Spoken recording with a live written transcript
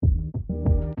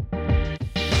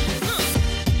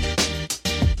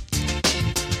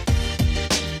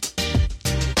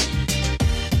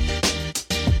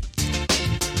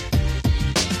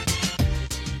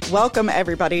Welcome,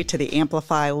 everybody, to the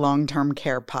Amplify Long-Term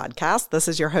Care podcast. This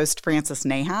is your host, Frances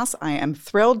Nahas. I am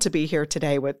thrilled to be here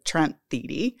today with Trent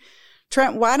Thiede.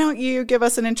 Trent, why don't you give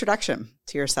us an introduction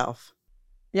to yourself?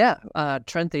 Yeah,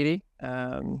 Trent Thiede,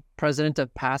 president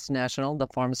of PASS National, the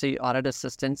Pharmacy Audit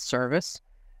Assistance Service.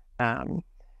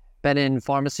 Been in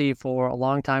pharmacy for a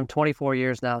long time, 24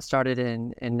 years now, started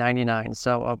in 99.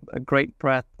 So a great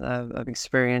breadth of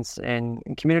experience in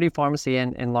community pharmacy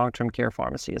and long-term care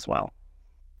pharmacy as well.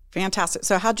 Fantastic.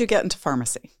 So how'd you get into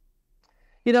pharmacy?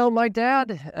 You know, my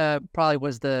dad probably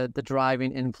was the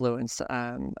driving influence.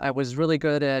 I was really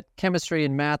good at chemistry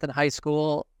and math in high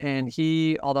school, and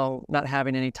he, although not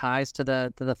having any ties to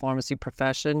the pharmacy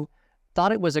profession,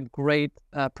 thought it was a great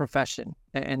profession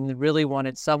and really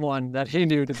wanted someone that he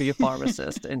knew to be a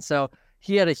pharmacist. And so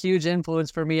he had a huge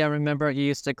influence for me. I remember he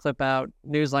used to clip out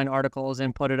Newsline articles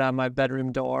and put it on my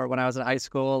bedroom door when I was in high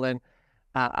school. And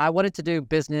I wanted to do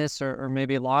business or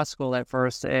maybe law school at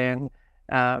first. And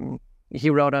he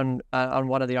wrote on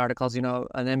one of the articles, you know,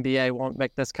 an MBA won't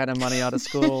make this kind of money out of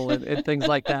school and things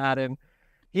like that. And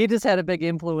he just had a big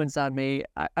influence on me.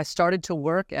 I started to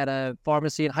work at a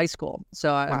pharmacy in high school.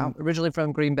 So I'm originally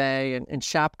from Green Bay, and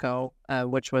Shapco,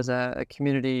 which was a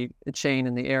community chain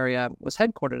in the area, was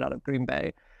headquartered out of Green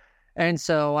Bay. And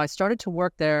so I started to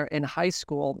work there in high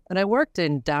school, and I worked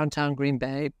in downtown Green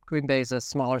Bay. Green Bay is a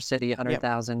smaller city,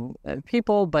 100,000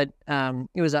 people, but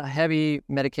it was a heavy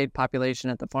Medicaid population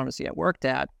at the pharmacy I worked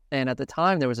at. And at the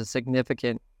time, there was a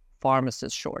significant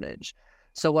pharmacist shortage.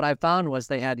 So what I found was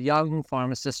they had young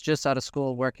pharmacists just out of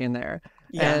school working there,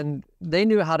 and they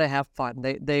knew how to have fun.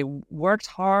 They worked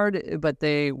hard, but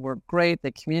they were great.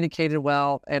 They communicated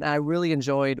well, and I really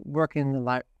enjoyed working in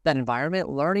that environment,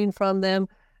 learning from them,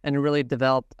 and really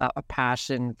developed a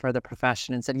passion for the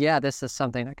profession and said, yeah, this is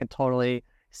something I could totally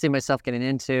see myself getting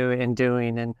into and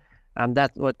doing. And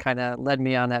that's what kind of led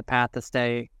me on that path to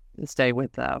stay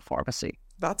with pharmacy.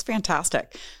 That's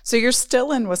fantastic. So you're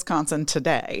still in Wisconsin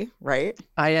today, right?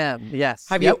 I am, yes.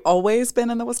 Have you always been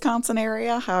in the Wisconsin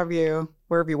area? Where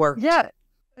have you worked? Yeah.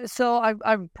 So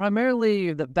I've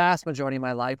primarily, the vast majority of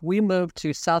my life, we moved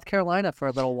to South Carolina for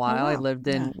a little while. Oh, wow. I lived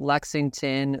in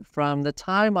Lexington from the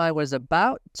time I was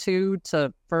about 2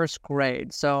 to first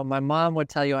grade. So my mom would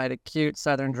tell you I had a cute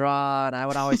Southern draw, and I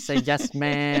would always say, yes,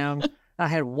 ma'am. I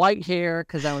had white hair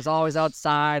because I was always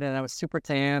outside, and I was super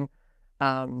tan.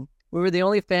 We were the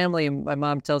only family, my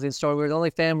mom tells me the story, we were the only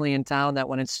family in town that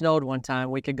when it snowed one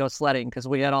time, we could go sledding because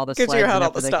we had all the sleds and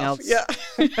everything else.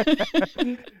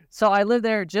 Yeah. So I lived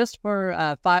there just for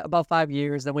about 5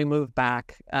 years. Then we moved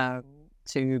back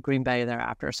to Green Bay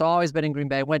thereafter. So I've always been in Green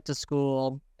Bay, went to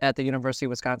school at the University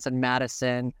of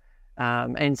Wisconsin-Madison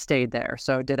and stayed there.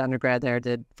 So did undergrad there,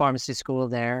 did pharmacy school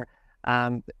there.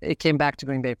 It came back to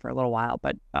Green Bay for a little while,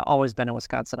 but always been a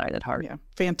Wisconsinite at heart. Yeah,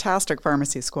 fantastic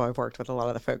pharmacy school. I've worked with a lot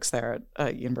of the folks there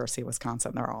at University of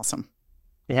Wisconsin. They're awesome.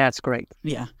 Yeah, it's great.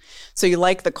 Yeah. So you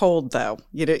like the cold, though?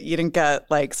 You didn't get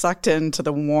like sucked into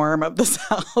the warm of the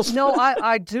South? No,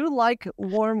 I do like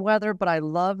warm weather, but I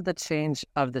love the change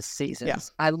of the seasons. Yeah.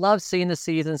 I love seeing the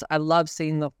seasons. I love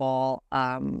seeing the fall.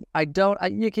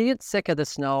 You can get sick of the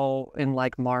snow in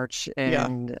like March,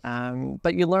 and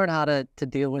but you learn how to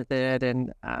deal with it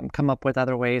and come up with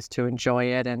other ways to enjoy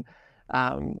it. And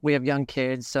we have young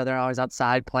kids, so they're always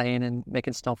outside playing and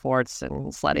making snow forts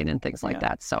and sledding and things like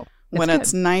that. So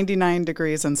it's 99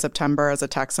 degrees in September as a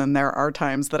Texan, there are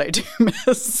times that I do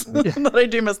miss that I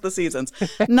do miss the seasons.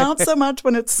 Not so much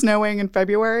when it's snowing in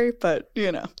February, but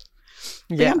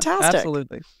fantastic.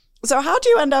 Absolutely. So how'd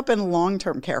you end up in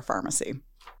long-term care pharmacy?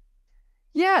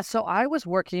 Yeah, so I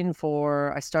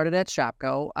started at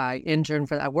Shapco.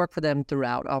 I worked for them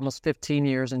throughout almost 15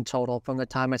 years in total. From the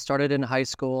time I started in high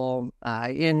school,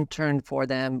 I interned for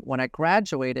them. When I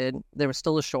graduated, there was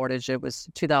still a shortage. It was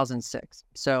 2006.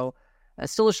 So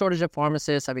still a shortage of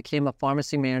pharmacists. I became a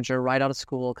pharmacy manager right out of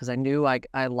school because I knew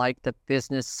I liked the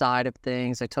business side of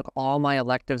things. I took all my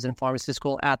electives in pharmacy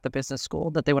school at the business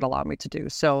school that they would allow me to do.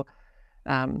 So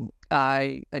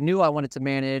I knew I wanted to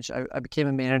manage. I became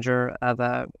a manager of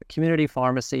a community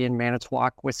pharmacy in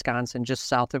Manitowoc, Wisconsin, just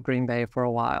south of Green Bay for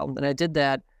a while. And I did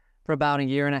that for about a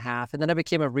year and a half. And then I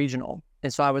became a regional.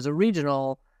 And so I was a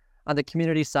regional on the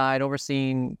community side,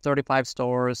 overseeing 35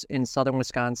 stores in southern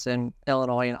Wisconsin,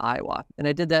 Illinois, and Iowa. And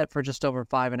I did that for just over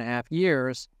 5.5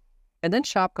 years. And then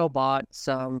Shapco bought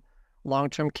some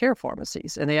long-term care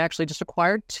pharmacies, and they actually just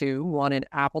acquired 2, one in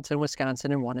Appleton,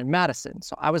 Wisconsin, and one in Madison.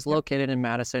 So I was located in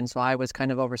Madison, so I was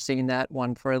kind of overseeing that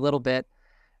one for a little bit.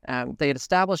 They had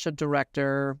established a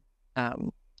director,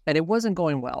 and it wasn't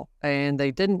going well, and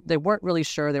they weren't really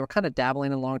sure. They were kind of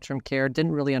dabbling in long-term care,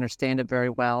 didn't really understand it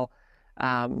very well.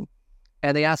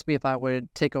 and they asked me if I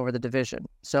would take over the division.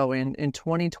 So in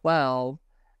 2012,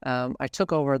 I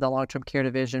took over the long-term care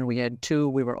division. We had two.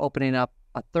 We were opening up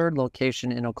a third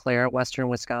location in Eau Claire, Western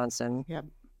Wisconsin. Yep.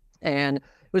 And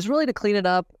it was really to clean it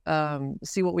up,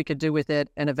 see what we could do with it.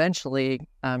 And eventually,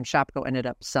 Shopko ended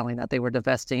up selling that. They were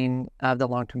divesting of the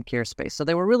long-term care space. So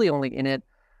they were really only in it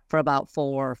for about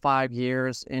 4 or 5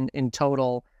 years in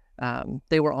total.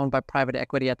 They were owned by private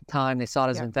equity at the time. They saw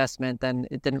it as an investment. Then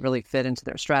it didn't really fit into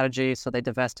their strategy, so they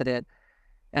divested it.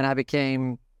 And I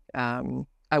became,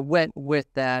 I went with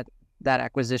that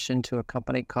acquisition to a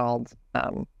company called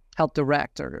Health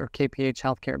Direct or KPH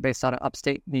Healthcare based out of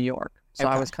upstate New York. So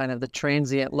I was kind of the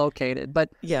transient located. But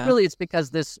really it's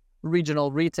because this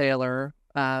regional retailer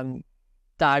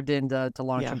dived into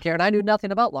long-term care. And I knew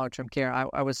nothing about long-term care.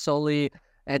 I was solely,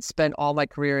 I had spent all my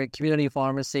career in community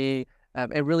pharmacy.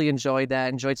 I really enjoyed that,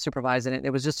 enjoyed supervising it. It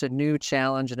was just a new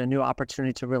challenge and a new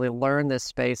opportunity to really learn this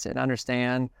space and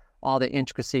understand all the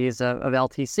intricacies of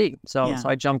LTC. So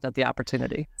I jumped at the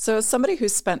opportunity. So as somebody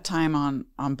who's spent time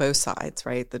on both sides,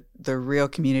 right, the real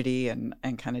community and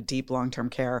kind of deep long-term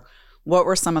care, what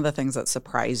were some of the things that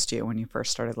surprised you when you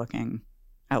first started looking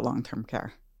at long-term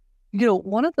care? You know,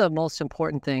 one of the most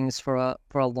important things for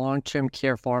a long-term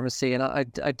care pharmacy, and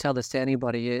I tell this to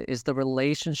anybody, is the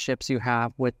relationships you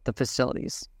have with the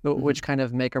facilities, which kind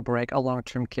of make or break a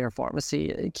long-term care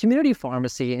pharmacy. Community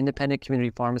pharmacy, independent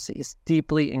community pharmacy, is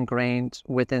deeply ingrained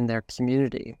within their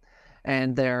community,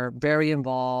 and they're very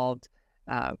involved.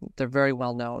 They're very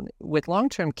well known. With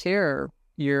long-term care,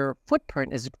 your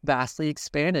footprint is vastly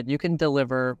expanded. You can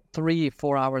deliver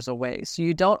 3-4 hours away, so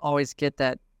you don't always get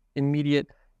that immediate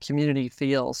community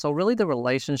feel. So really the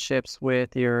relationships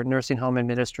with your nursing home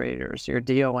administrators, your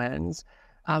DONs,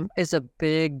 is a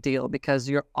big deal because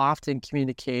you're often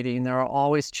communicating. There are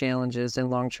always challenges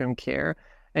in long-term care.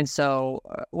 And so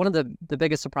one of the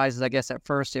biggest surprises, I guess, at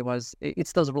first,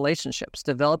 it's those relationships.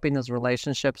 Developing those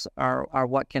relationships are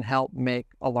what can help make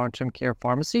a long-term care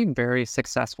pharmacy very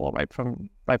successful right from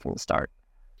the start.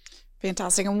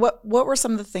 Fantastic. And what were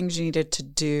some of the things you needed to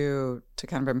do to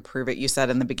kind of improve it? You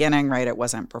said in the beginning, right, it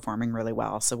wasn't performing really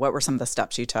well. So what were some of the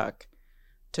steps you took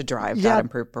to drive that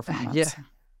improved performance?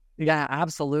 Yeah,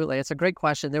 absolutely. It's a great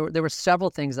question. There were several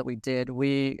things that we did.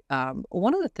 One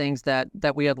of the things that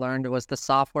we had learned was the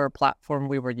software platform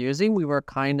we were using. We were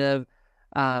kind of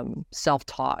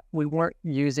self-taught. We weren't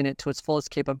using it to its fullest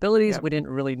capabilities. Yep. We didn't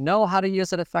really know how to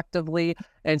use it effectively.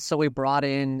 And so we brought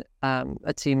in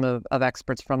a team of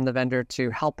experts from the vendor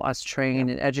to help us train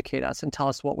and educate us and tell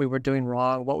us what we were doing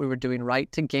wrong, what we were doing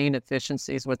right to gain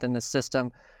efficiencies within the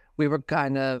system. We were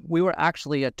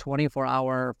actually a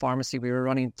 24-hour pharmacy. We were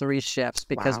running 3 shifts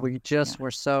because we just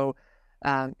were so,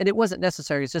 and it wasn't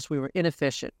necessary. It's just we were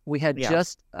inefficient. We had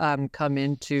just come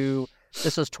into,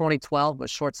 this was 2012, with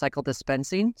short cycle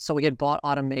dispensing. So we had bought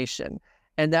automation.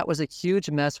 And that was a huge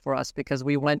mess for us because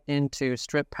we went into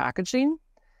strip packaging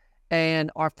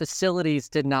and our facilities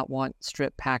did not want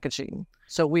strip packaging.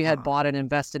 So we had bought and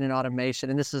invested in automation.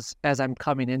 And this is as I'm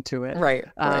coming into it. Right.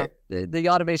 The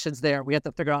automation's there. We have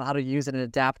to figure out how to use it and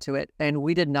adapt to it. And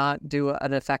we did not do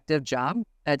an effective job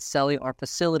at selling our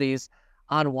facilities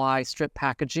on why strip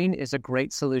packaging is a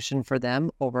great solution for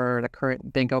them over the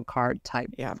current bingo card type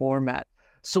format.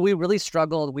 So we really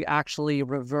struggled. We actually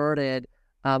reverted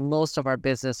most of our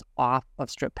business off of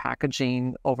strip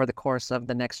packaging over the course of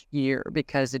the next year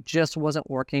because it just wasn't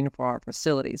working for our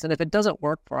facilities. And if it doesn't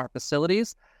work for our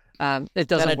facilities, it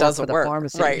doesn't work for the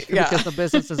pharmacy, right? Because the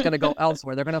business is going to go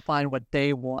elsewhere. They're going to find what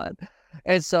they want.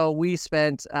 And so we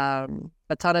spent a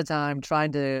ton of time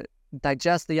trying to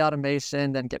digest the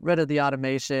automation, then get rid of the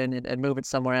automation and move it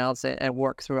somewhere else and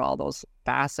work through all those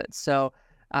facets. So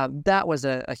that was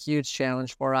a huge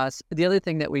challenge for us. The other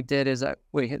thing that we did is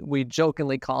we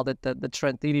jokingly called it the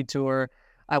Trent Thiede tour.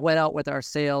 I went out with our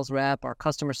sales rep, our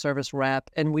customer service rep,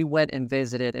 and we went and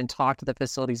visited and talked to the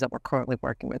facilities that we're currently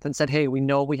working with and said, hey, we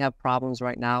know we have problems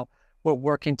right now. We're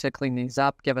working to clean these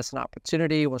up. Give us an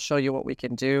opportunity. We'll show you what we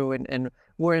can do. And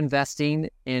we're investing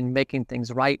in making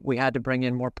things right. We had to bring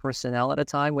in more personnel at a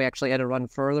time. We actually had to run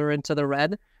further into the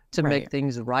red to make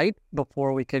things right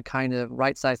before we could kind of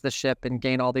right-size the ship and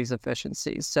gain all these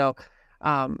efficiencies. So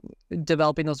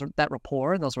developing that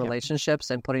rapport and those relationships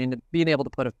and being able to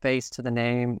put a face to the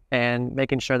name and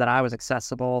making sure that I was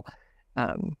accessible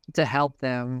to help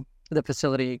them, the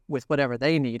facility, with whatever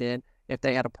they needed if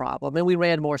they had a problem. And we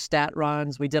ran more stat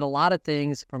runs. We did a lot of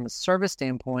things from a service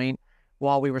standpoint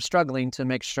while we were struggling to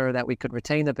make sure that we could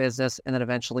retain the business and then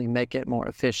eventually make it more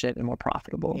efficient and more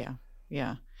profitable.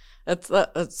 Yeah.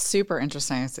 That's super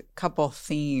interesting. It's a couple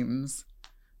themes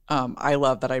I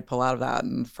love that I pull out of that.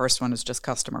 And the first one is just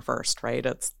customer first, right?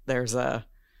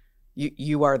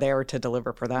 You are there to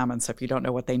deliver for them. And so if you don't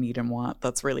know what they need and want,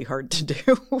 that's really hard to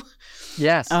do.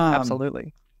 Yes,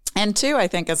 absolutely. And two, I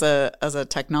think as a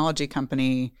technology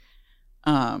company,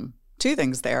 two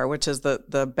things there, which is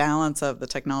the balance of the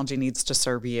technology needs to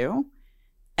serve you.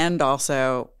 And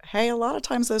also, hey, a lot of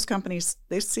times those companies,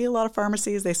 they see a lot of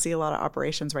pharmacies, they see a lot of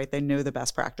operations, right? They know the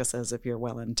best practices if you're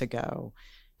willing to go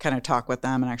kind of talk with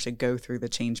them and actually go through the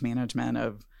change management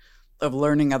of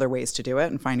learning other ways to do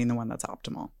it and finding the one that's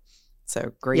optimal.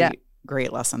 So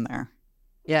great lesson there.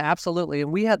 Yeah, absolutely.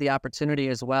 And we had the opportunity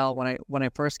as well when I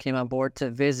first came on board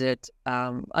to visit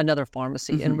another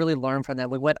pharmacy and really learn from them.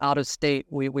 We went out of state.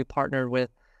 We partnered with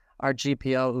our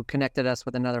GPO who connected us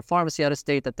with another pharmacy out of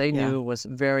state that they knew was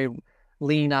very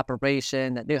lean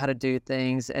operation, that knew how to do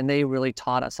things. And they really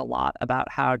taught us a lot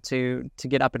about how to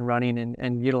get up and running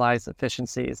and utilize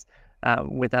efficiencies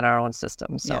within our own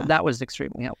system. So that was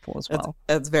extremely helpful as well.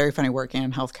 It's very funny working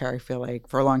in healthcare. I feel like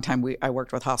for a long time, I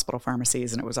worked with hospital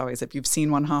pharmacies, and it was always, if you've seen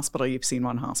one hospital, you've seen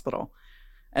one hospital.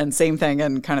 And same thing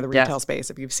in kind of the retail space.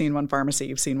 If you've seen one pharmacy,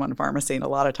 you've seen one pharmacy. And a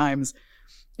lot of times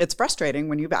it's frustrating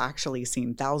when you've actually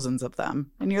seen thousands of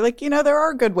them. And you're like, there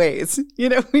are good ways.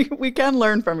 We can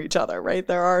learn from each other, right?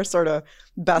 There are sort of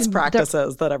best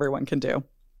practices that everyone can do.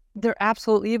 They're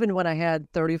absolutely, even when I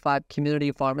had 35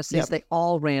 community pharmacies, they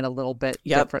all ran a little bit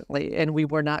differently. And we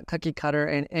were not cookie cutter.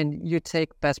 And you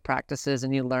take best practices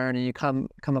and you learn and you come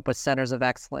up with centers of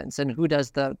excellence and who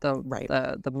does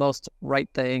the most right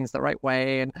things the right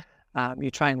way. And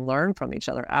you try and learn from each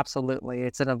other. Absolutely.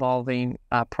 It's an evolving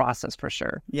process for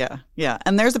sure. Yeah. Yeah.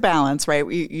 And there's a balance, right?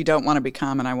 You don't want to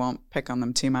become, and I won't pick on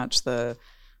them too much, the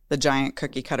giant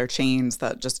cookie cutter chains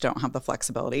that just don't have the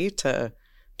flexibility to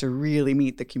really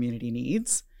meet the community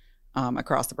needs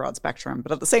across the broad spectrum.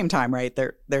 But at the same time, right,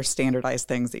 there's standardized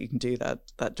things that you can do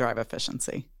that drive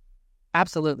efficiency.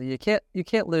 Absolutely. You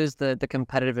can't lose the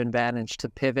competitive advantage to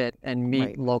pivot and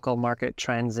meet local market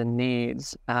trends and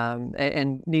needs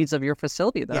and needs of your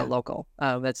facility that are local.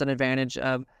 That's an advantage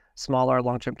of smaller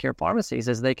long-term care pharmacies,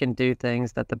 is they can do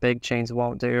things that the big chains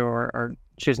won't do or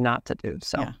choose not to do.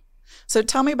 So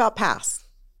tell me about PASS.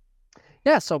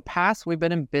 Yeah, so PASS, we've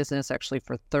been in business actually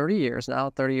for 30 years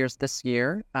now, 30 years this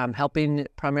year, helping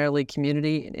primarily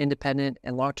community and independent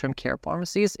and long-term care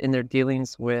pharmacies in their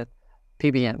dealings with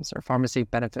PBMs or pharmacy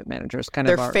benefit managers,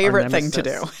 their favorite thing to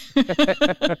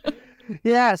do.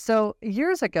 Yeah, so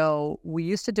years ago, we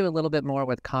used to do a little bit more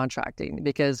with contracting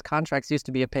because contracts used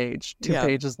to be a page, 2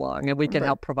 pages long, and we can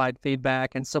help provide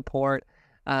feedback and support.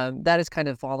 That has kind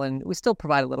of fallen. We still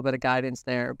provide a little bit of guidance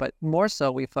there, but more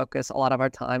so we focus a lot of our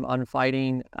time on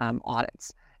fighting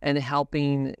audits and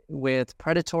helping with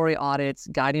predatory audits,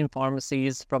 guiding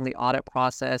pharmacies from the audit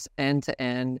process end to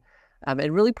end,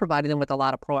 and really providing them with a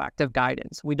lot of proactive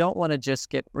guidance. We don't want to just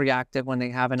get reactive when they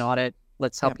have an audit.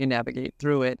 Let's help you navigate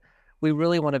through it. We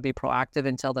really want to be proactive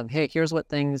and tell them, hey, here's what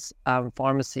things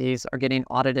pharmacies are getting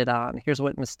audited on. Here's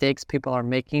what mistakes people are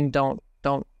making. Don't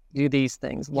do these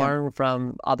things. Learn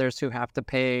from others who have to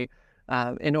pay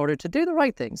in order to do the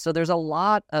right thing. So there's a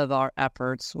lot of our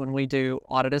efforts when we do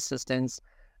audit assistance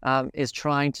is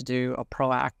trying to do a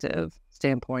proactive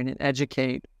standpoint and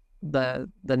educate the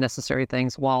necessary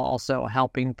things while also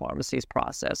helping pharmacies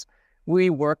process.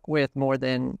 We work with more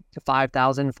than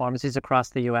 5,000 pharmacies across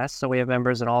the U.S. So we have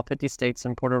members in all 50 states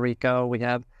and Puerto Rico. We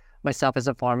have myself as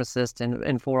a pharmacist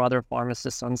and 4 other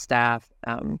pharmacists on staff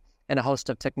and a host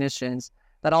of technicians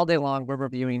that all day long we're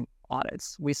reviewing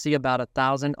audits. We see about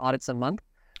 1,000 audits a month.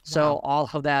 So all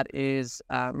of that is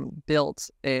built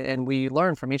and we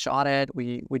learn from each audit.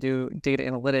 We do data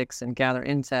analytics and gather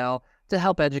intel to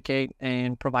help educate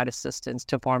and provide assistance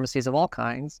to pharmacies of all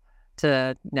kinds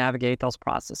to navigate those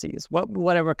processes,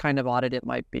 whatever kind of audit it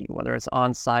might be, whether it's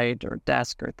on-site or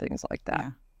desk or things like that. Yeah.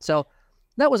 So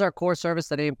that was our core service.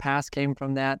 The name PASS came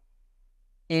from that.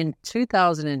 In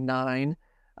 2009,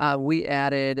 we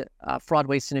added fraud,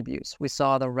 waste, and abuse. We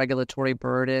saw the regulatory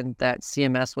burden that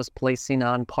CMS was placing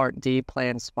on Part D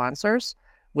plan sponsors,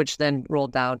 which then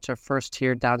rolled down to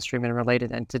first-tier downstream and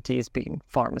related entities being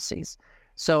pharmacies.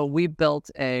 So we built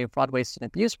a fraud, waste, and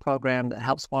abuse program that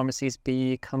helps pharmacies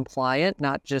be compliant,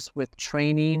 not just with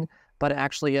training, but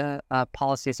actually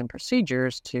policies and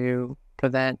procedures to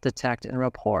prevent, detect, and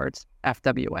report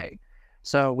FWA.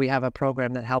 So we have a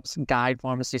program that helps guide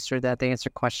pharmacies through that. They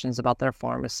answer questions about their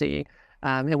pharmacy.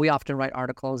 And we often write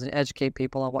articles and educate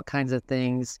people on what kinds of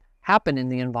things happen in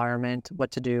the environment, what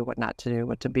to do, what not to do,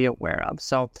 what to be aware of.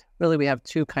 So really we have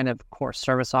 2 kind of core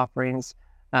service offerings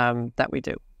that we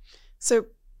do. So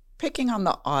picking on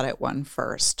the audit one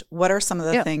first, what are some of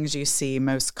the things you see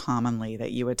most commonly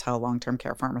that you would tell long-term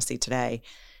care pharmacy today,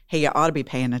 hey, you ought to be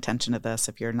paying attention to this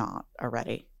if you're not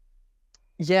already?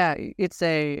 Yeah, it's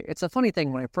a funny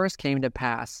thing. When I first came to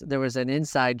PASS, there was an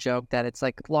inside joke that it's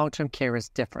like long-term care is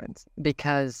different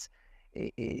because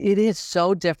it is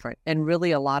so different. And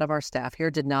really, a lot of our staff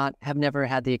here have never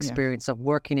had the experience of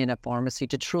working in a pharmacy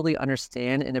to truly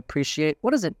understand and appreciate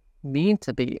what does it mean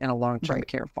to be in a long-term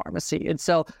care pharmacy. And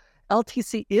so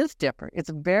LTC is different. It's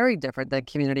very different than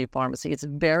community pharmacy. It's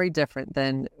very different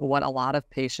than what a lot of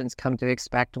patients come to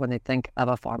expect when they think of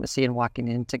a pharmacy and walking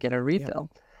in to get a refill.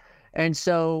 Yep. And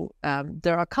so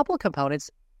there are a couple of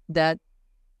components that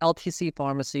LTC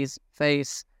pharmacies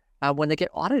face when they get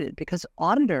audited, because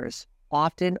auditors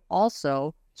often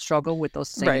also struggle with those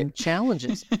same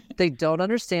challenges. They don't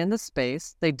understand the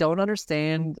space. They don't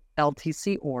understand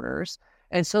LTC orders.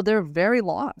 And so they're very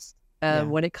lost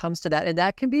when it comes to that. And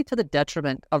that can be to the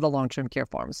detriment of the long-term care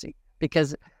pharmacy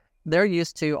because they're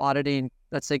used to auditing,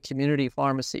 let's say, community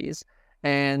pharmacies,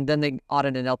 and then they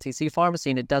audit an LTC pharmacy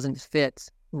and it doesn't fit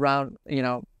round peg in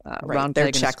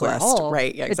a square hole.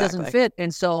 It doesn't fit.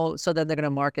 And so then they're going to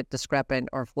mark it discrepant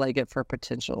or flag it for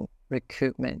potential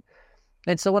recoupment.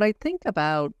 And so when I think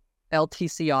about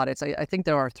LTC audits, I think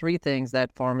there are three things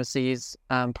that pharmacies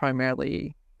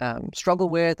primarily struggle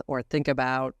with or think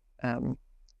about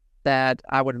that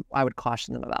I would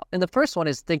caution them about. And the first one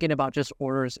is thinking about just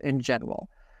orders in general,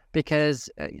 because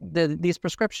these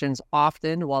prescriptions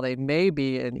often, while they may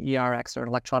be an ERX or an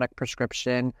electronic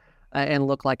prescription and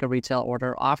look like a retail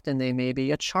order, often they may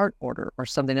be a chart order or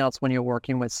something else when you're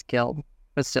working with skilled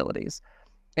facilities.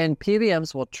 And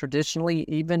PBMs will traditionally,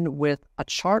 even with a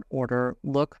chart order,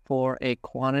 look for a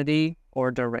quantity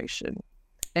or duration.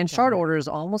 And chart orders,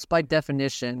 almost by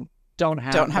definition, don't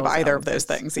have either of those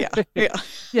things. So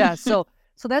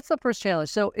that's the first challenge.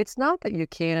 So it's not that you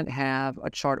can't have a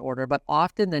chart order, but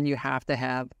often then you have to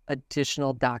have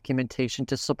additional documentation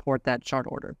to support that chart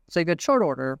order. So you get a chart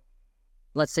order,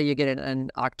 let's say you get it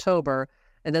in October,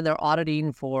 and then they're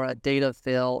auditing for a data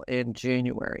fill in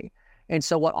January. And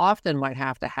so what often might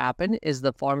have to happen is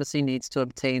the pharmacy needs to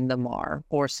obtain the MAR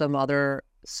or some other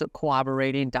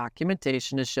corroborating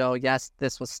documentation to show, yes,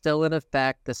 this was still in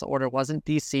effect. This order wasn't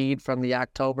DC'd from the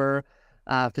October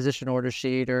physician order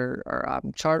sheet or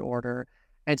chart order.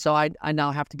 And so I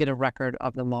now have to get a record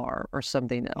of the MAR or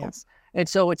something else. And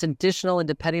so it's additional, and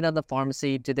depending on the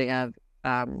pharmacy, do they have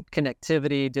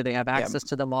connectivity? Do they have access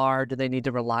to the MAR? Do they need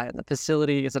to rely on the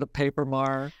facility? Is it a paper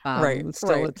MAR? In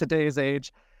today's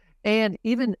age? And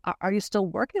even, are you still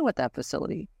working with that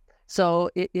facility?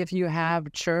 So if you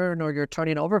have churn or you're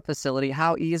turning over a facility,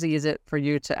 how easy is it for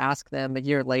you to ask them a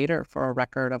year later for a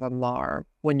record of a MAR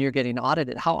when you're getting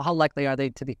audited? How likely are they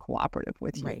to be cooperative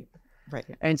with you? Right.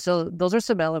 And so those are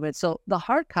some elements. So the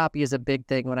hard copy is a big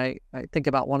thing when I think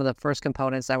about one of the first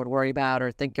components I would worry about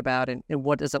or think about, and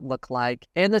what does it look like,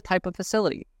 and the type of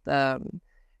facility.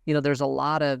 There's a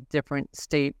lot of different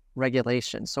state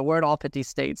regulations. So we're in all 50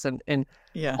 states, and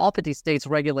all 50 states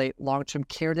regulate long-term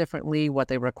care differently, what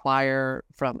they require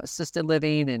from assisted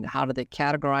living, and how do they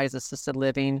categorize assisted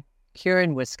living. Here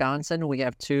in Wisconsin, we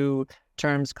have two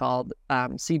terms called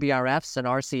CBRFs and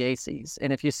RCACs.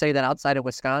 And if you say that outside of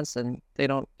Wisconsin, they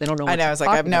don't know what I know. I was like,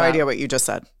 I have no idea what you just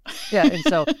said. And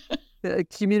so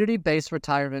community-based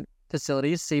retirement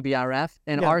facilities, CBRF,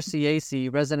 and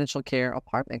RCAC, residential care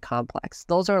apartment complex.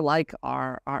 Those are like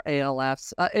our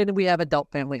ALFs. And we have adult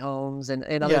family homes and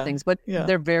other things, but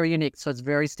they're very unique. So it's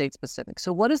very state specific.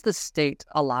 So what does the state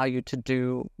allow you to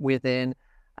do within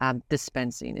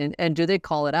dispensing? And do they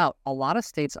call it out? A lot of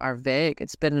states are vague.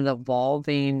 It's been an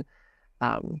evolving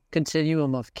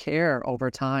continuum of care over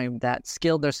time that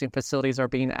skilled nursing facilities are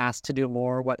being asked to do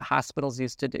more what hospitals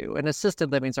used to do, and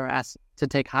assisted livings are asked to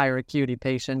take higher acuity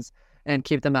patients and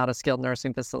keep them out of skilled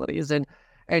nursing facilities. And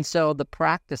so the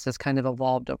practice has kind of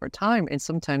evolved over time, and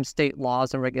sometimes state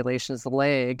laws and regulations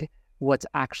lag what's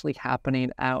actually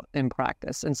happening out in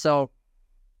practice. And so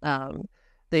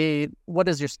what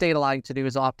does your state allow you to do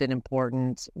is often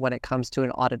important when it comes to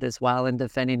an audit as well, and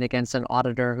defending against an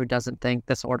auditor who doesn't think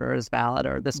this order is valid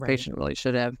or this patient really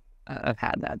should have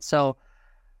had that. So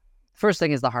first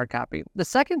thing is the hard copy. The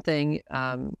second thing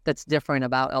that's different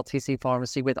about LTC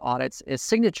pharmacy with audits is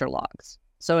signature logs.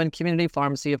 So in community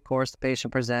pharmacy, of course, the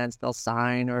patient presents, they'll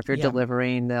sign, or if you're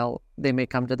delivering, they may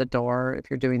come to the door if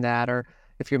you're doing that, or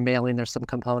if you're mailing, there's some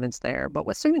components there. But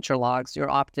with signature logs, you're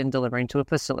often delivering to a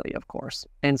facility, of course.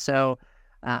 And so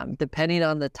depending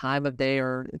on the time of day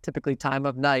or typically time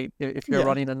of night, if you're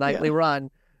running a nightly run,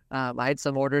 I had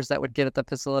some orders that would get at the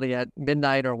facility at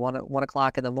midnight or 1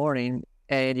 o'clock in the morning.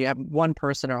 and you have one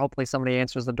person or hopefully somebody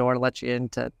answers the door to let you in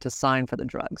to sign for the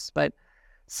drugs. But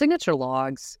signature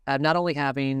logs, not only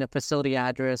having a facility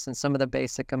address and some of the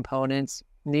basic components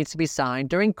needs to be signed.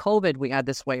 During COVID, we had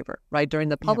this waiver, right? During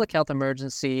the public health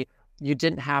emergency, you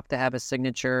didn't have to have a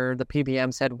signature. The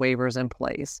PBMs had waivers in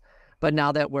place. But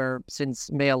now that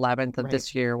since May 11th of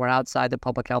this year, we're outside the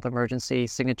public health emergency,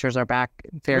 signatures are back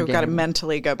fair game. We've got to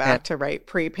mentally go back to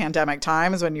pre-pandemic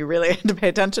times when you really had to pay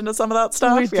attention to some of that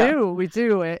stuff. We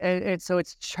do. And so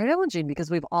it's challenging because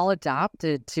we've all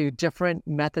adopted to different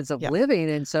methods of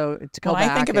living. And so to go back.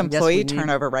 I think of employee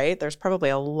turnover, right? There's probably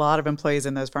a lot of employees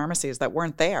in those pharmacies that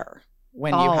weren't there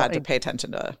when you had to pay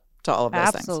attention to all of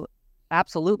those things.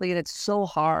 Absolutely. And it's so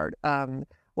hard.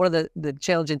 One of the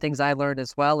challenging things I learned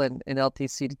as well in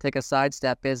LTC, to take a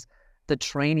sidestep, is the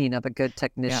training of a good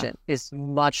technician is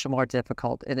much more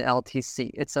difficult in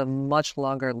LTC. It's a much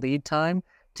longer lead time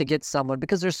to get someone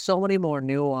because there's so many more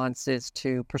nuances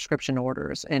to prescription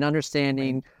orders and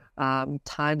understanding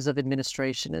times of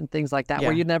administration and things like that,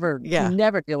 where you never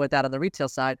deal with that on the retail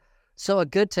side. So a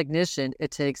good technician,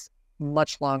 it takes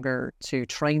much longer to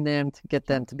train them, to get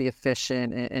them to be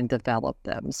efficient and develop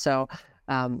them. So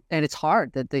and it's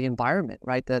hard, that the environment,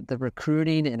 right? The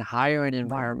recruiting and hiring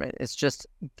environment is just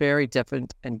very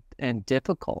different and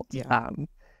difficult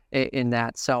in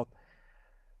that. So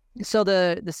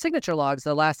the signature logs,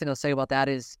 the last thing I'll say about that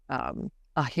is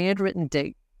a handwritten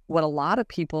date. What a lot of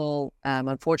people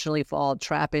unfortunately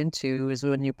trap into is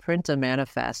when you print a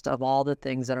manifest of all the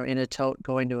things that are in a tote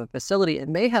going to a facility, it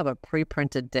may have a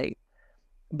pre-printed date.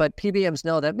 But PBMs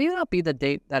know that may not be the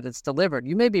date that it's delivered.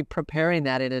 You may be preparing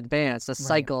that in advance. The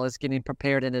cycle is getting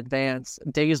prepared in advance,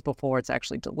 days before it's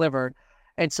actually delivered.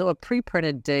 And so a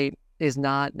pre-printed date is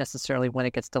not necessarily when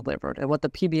it gets delivered. And what the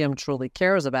PBM truly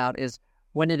cares about is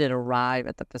when did it arrive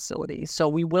at the facility. So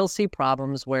we will see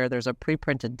problems where there's a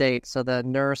pre-printed date, so the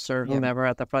nurse or whomever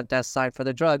at the front desk signed for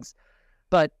the drugs,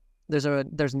 but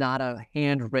there's not a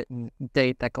handwritten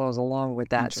date that goes along with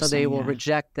that. So they will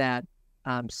reject that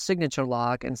signature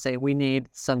log and say, we need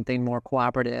something more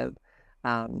cooperative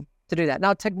to do that.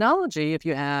 Now, technology, if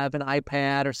you have an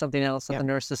iPad or something else that the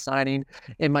nurse is signing,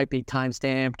 it might be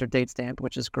time-stamped or date-stamped,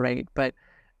 which is great. But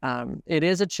it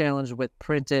is a challenge with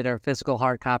printed or physical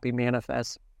hard copy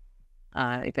manifests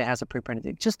if it has a pre-printed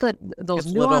date. Just those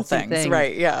little things,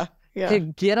 right?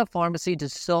 Can get a pharmacy into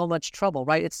so much trouble,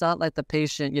 right? It's not like you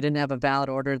didn't have a valid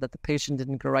order, that the patient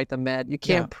didn't go write the med. You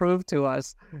can't prove to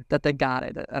us that they got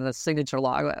it on a signature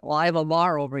log. Well, I have a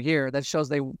MAR over here that shows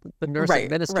the nurse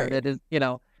administered it.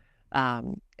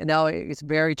 No, it's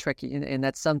very tricky, and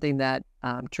that's something that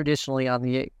traditionally on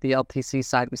the LTC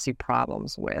side we see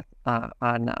problems with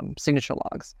on signature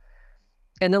logs.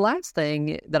 And the last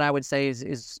thing that I would say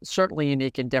is certainly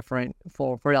unique and different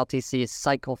for LTC is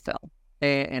cycle fill.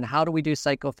 And how do we do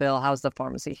cycle fill? How's the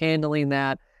pharmacy handling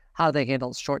that? How do they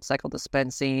handle short cycle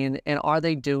dispensing? And are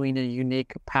they doing a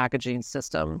unique packaging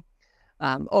system?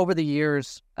 Over the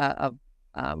years of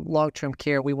long-term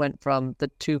care, we went from the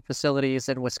 2 facilities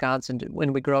in Wisconsin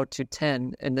when we grow to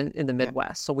 10 in the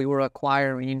Midwest. So we were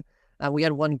acquiring, we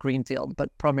had 1 greenfield, but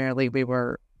primarily we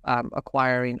were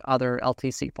acquiring other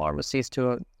LTC pharmacies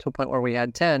to a point where we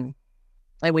had 10.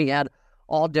 And we had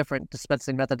all different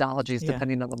dispensing methodologies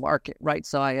depending on the market, right?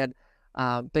 So I had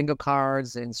bingo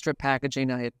cards and strip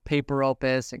packaging. I had paper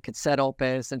opus and cassette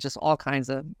opus and just all kinds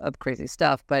of crazy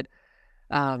stuff. But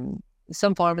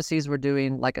some pharmacies were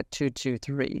doing like a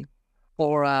 2-2-3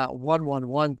 or a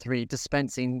 1-1-1-3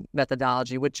 dispensing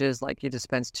methodology, which is like you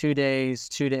dispense 2 days,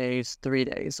 2 days, 3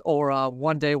 days, or a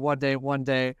 1 day, 1 day, 1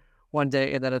 day, 1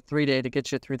 day, and then a 3 day to get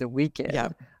you through the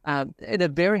weekend. In a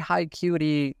very high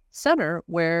acuity center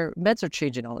where meds are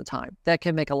changing all the time. That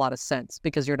can make a lot of sense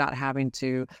because you're not having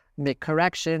to make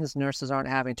corrections. Nurses aren't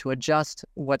having to adjust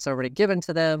what's already given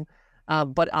to them.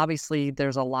 But obviously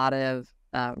there's a lot of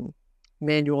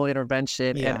manual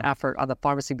intervention and effort on the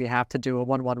pharmacy behalf to do a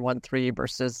 1-1-1-3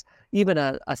 versus even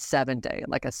a 7 day,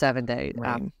 like a 7 day.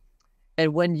 Right.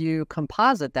 And when you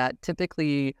composite that,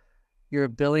 typically you're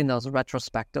billing those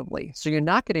retrospectively. So you're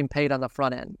not getting paid on the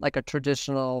front end like a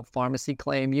traditional pharmacy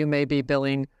claim. You may be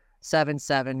billing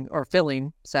 7-7 or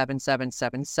filling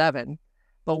 7-7-7-7.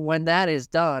 But when that is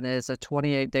done as a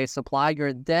 28-day supply,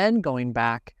 you're then going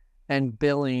back and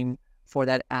billing for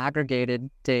that aggregated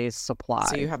day's supply.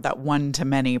 So you have that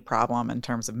one-to-many problem in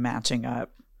terms of matching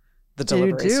up the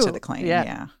deliveries to the claim.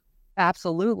 Yeah.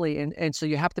 Absolutely. And so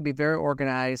you have to be very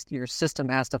organized. Your system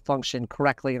has to function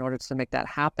correctly in order to make that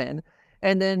happen.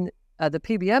 And then the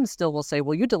PBM still will say,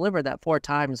 well, you delivered that 4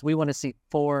 times. We want to see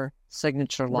 4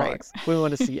 signature logs. Right. We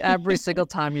want to see every single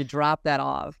time you drop that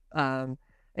off. And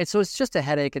so it's just a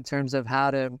headache in terms of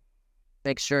how to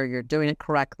make sure you're doing it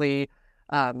correctly.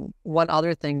 One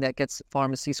other thing that gets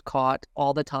pharmacies caught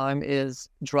all the time is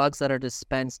drugs that are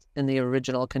dispensed in the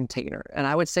original container. And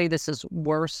I would say this is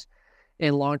worse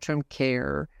in long-term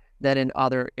care than in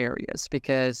other areas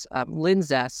because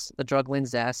Linzess, the drug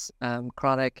Linzess,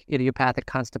 chronic idiopathic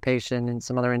constipation and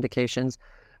some other indications,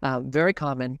 very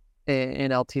common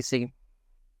in LTC.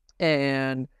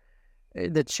 And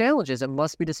the challenge is it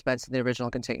must be dispensed in the original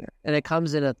container. And it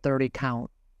comes in a 30-count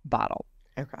bottle.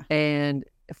 Okay. And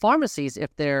pharmacies,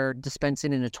 if they're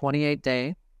dispensing in a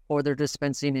 28-day or they're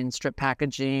dispensing in strip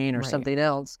packaging or something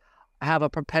else, have a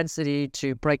propensity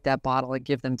to break that bottle and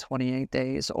give them 28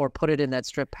 days or put it in that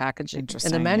strip packaging.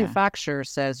 And the manufacturer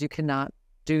says you cannot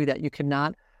do that. You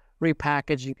cannot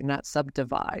repackage, you cannot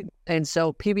subdivide. And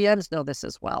so PBMs know this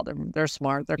as well. They're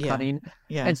smart, they're cunning.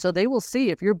 Yeah. And so they will see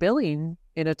if you're billing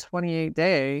in a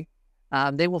 28-day,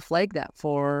 they will flag that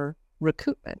for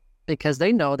recoupment because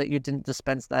they know that you didn't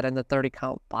dispense that in the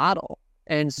 30-count bottle.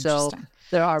 And so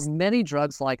there are many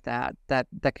drugs like that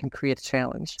can create a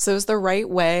challenge. So is the right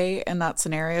way in that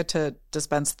scenario to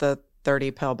dispense the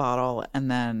 30-pill bottle and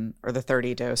then, or the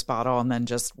 30-dose bottle and then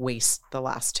just waste the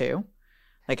last two?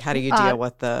 Like, how do you deal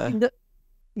with the...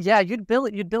 Yeah, you'd bill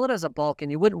it as a bulk, and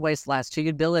you wouldn't waste the last two.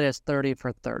 You'd bill it as 30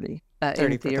 for 30, 30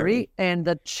 in theory. 30. And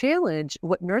the challenge,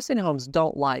 what nursing homes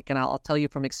don't like, and I'll tell you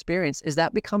from experience, is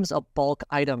that becomes a bulk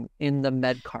item in the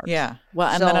med cart. Yeah. Well,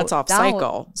 and then it's off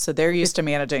cycle. So they're used to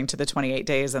managing to the 28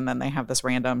 days, and then they have this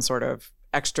random sort of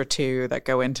extra two that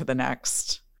go into the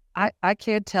next. I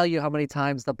can't tell you how many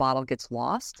times the bottle gets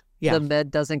lost. Yeah. The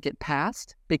med doesn't get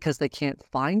passed because they can't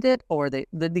find it, or the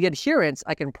adherence,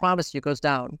 I can promise you, goes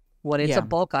down when it's a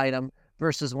bulk item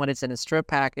versus when it's in a strip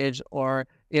package or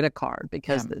in a card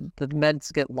because the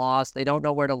meds get lost. They don't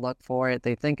know where to look for it.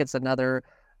 They think it's another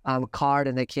card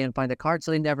and they can't find the card, so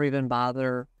they never even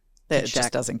bother to check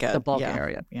just doesn't get the bulk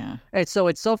area. Yeah. And so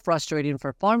it's so frustrating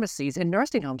for pharmacies and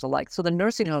nursing homes alike. So the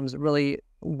nursing homes really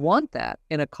want that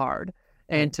in a card.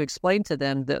 And to explain to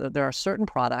them that there are certain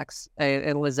products,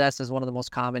 and Linzess is one of the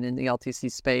most common in the LTC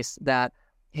space, that,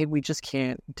 hey, we just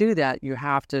can't do that. You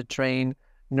have to train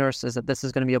nurses that this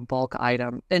is going to be a bulk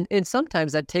item. And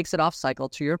sometimes that takes it off cycle,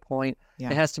 to your point.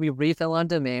 It has to be refill on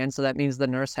demand. So that means the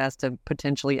nurse has to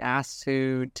potentially ask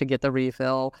to get the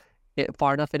refill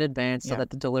far enough in advance so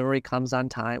that the delivery comes on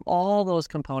time. All those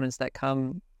components that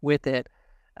come with it.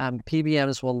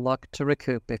 PBMs will look to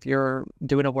recoup if you're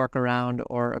doing a workaround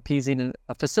or appeasing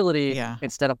a facility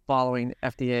instead of following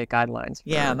FDA guidelines.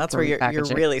 And that's where you're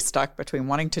really stuck between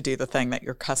wanting to do the thing that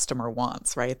your customer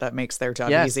wants, right? That makes their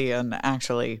job easy and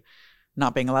actually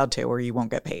not being allowed to, or you won't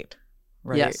get paid.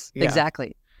 Right? Yes,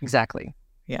 exactly.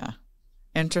 Yeah.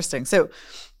 Interesting. So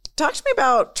talk to me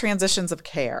about transitions of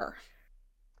care.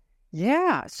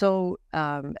 Yeah. So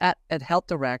at Health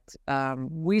Direct,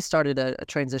 we started a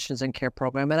transitions in care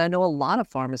program, and I know a lot of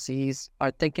pharmacies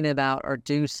are thinking about or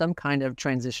do some kind of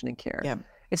transition in care. Yeah.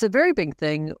 It's a very big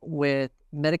thing with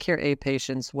Medicare A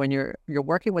patients when you're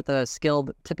working with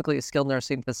typically a skilled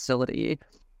nursing facility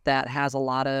that has a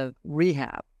lot of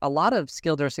rehab. A lot of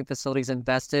skilled nursing facilities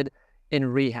invested in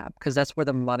rehab because that's where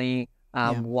the money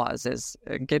is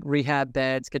get rehab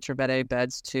beds, get your Med A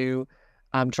beds to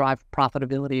drive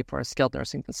profitability for a skilled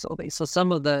nursing facility. So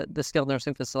some of the skilled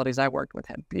nursing facilities I worked with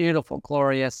had beautiful,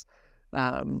 glorious,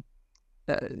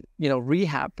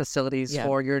 rehab facilities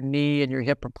for your knee and your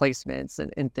hip replacements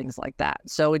and things like that.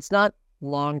 So it's not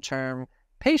long-term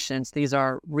patients. These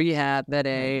are rehab, Med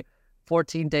A,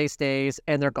 14-day stays,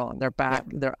 and they're gone. They're back,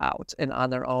 they're out and on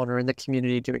their own or in the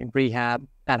community doing rehab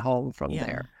at home from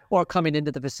there, or coming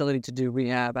into the facility to do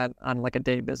rehab on like a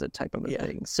day visit type of a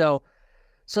thing. So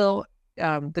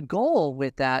the goal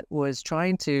with that was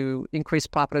trying to increase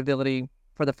profitability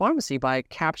for the pharmacy by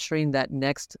capturing that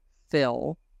next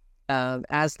fill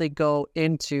as they go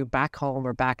into back home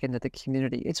or back into the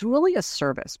community. It's really a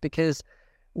service because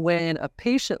when a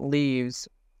patient leaves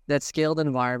that skilled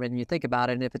environment, and you think about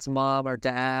it, and if it's mom or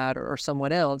dad or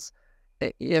someone else,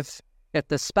 if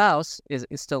the spouse is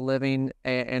still living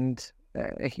and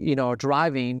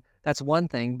driving, that's one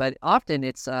thing. But often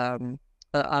it's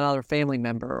another family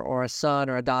member or a son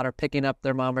or a daughter picking up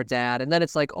their mom or dad. And then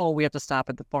it's like, oh, we have to stop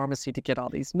at the pharmacy to get all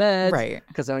these meds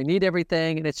because I need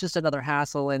everything. And it's just another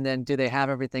hassle. And then do they have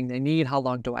everything they need? How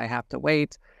long do I have to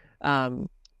wait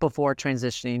before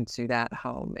transitioning to that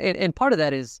home? And part of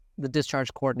that is the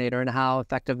discharge coordinator and how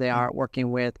effective they are at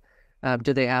working with.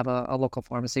 Do they have a local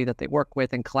pharmacy that they work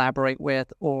with and collaborate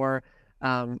with? Or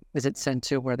Is it sent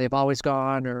to where they've always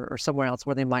gone or somewhere else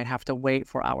where they might have to wait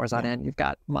for hours on end? You've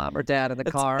got mom or dad in the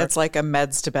car. It's like a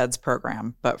meds to beds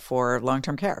program, but for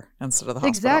long-term care instead of the hospital.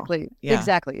 Exactly. Yeah.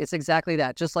 Exactly. It's exactly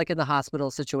that. Just like in the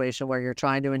hospital situation where you're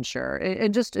trying to ensure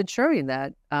and just ensuring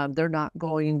that they're not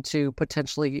going to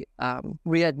potentially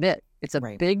readmit. It's a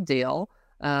big deal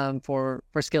for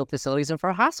skilled facilities and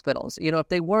for hospitals. If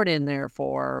they weren't in there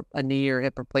for a knee or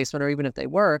hip replacement, or even if they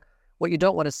were, what you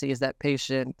don't want to see is that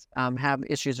patient have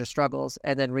issues or struggles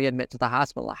and then readmit to the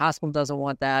hospital. The hospital doesn't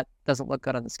want that. Doesn't look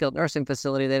good on the skilled nursing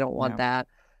facility. They don't want that.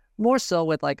 More so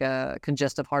with like a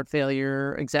congestive heart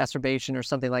failure exacerbation or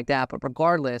something like that. But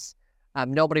regardless,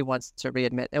 nobody wants to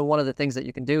readmit. And one of the things that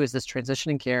you can do is this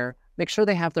transitioning care, make sure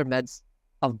they have their meds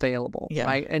available,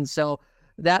 right? And so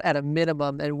that at a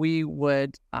minimum, and we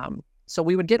would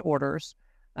get orders,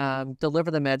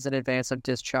 deliver the meds in advance of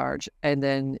discharge, and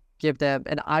then give them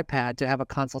an iPad to have a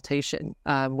consultation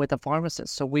with a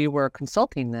pharmacist. So we were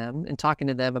consulting them and talking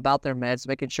to them about their meds,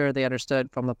 making sure they understood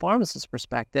from the pharmacist's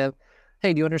perspective.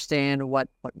 Hey, do you understand what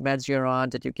meds you're on?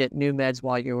 Did you get new meds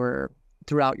while you were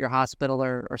throughout your hospital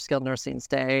or skilled nursing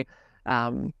stay?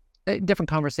 Different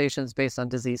conversations based on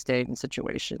disease state and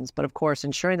situations. But of course,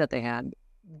 ensuring that they had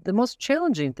the most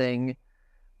challenging thing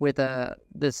with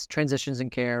this transitions in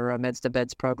care or a meds to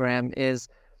beds program is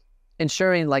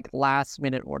ensuring like last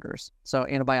minute orders. So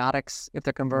antibiotics, if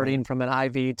they're converting from an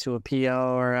IV to a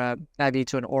PO or a IV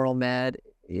to an oral med,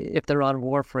 if they're on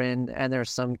warfarin and there's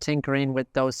some tinkering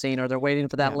with dosing, or they're waiting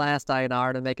for that last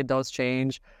INR to make a dose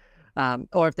change,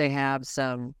 or if they have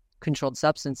some controlled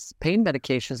substance pain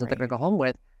medications that they're going to go home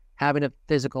with, having a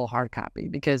physical hard copy.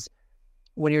 Because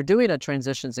when you're doing a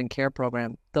transitions in care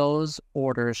program, those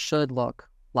orders should look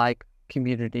like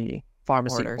community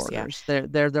pharmacy orders.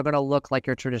 They're going to look like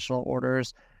your traditional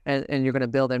orders, and you're going to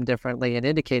bill them differently and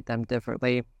indicate them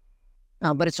differently.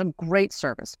 But it's a great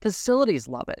service. Facilities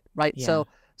love it, right? Yeah.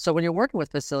 So when you're working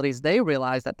with facilities, they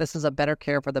realize that this is a better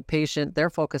care for the patient. They're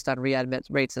focused on readmit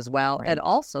rates as well. Right. And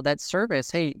also that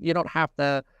service, hey, you don't have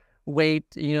to wait.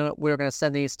 We're going to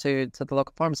send these to the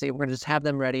local pharmacy. We're going to just have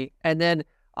them ready. And then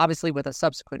obviously with a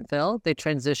subsequent fill, they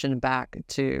transition back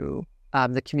to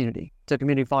the community, to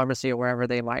community pharmacy or wherever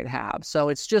they might have. So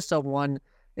it's just a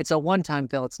one-time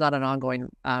fill. It's not an ongoing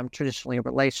traditionally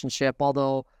relationship,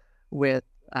 although with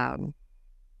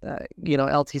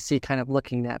LTC kind of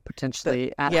looking at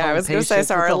potentially at home. I was going to say,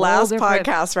 so our last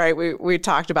podcast, right, we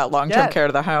talked about long-term care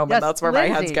to the home, and that's where my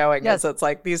head's going. Is it's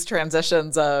like these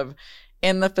transitions of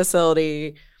in the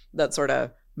facility, that sort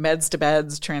of meds to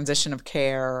beds transition of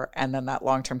care, and then that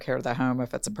long-term care to the home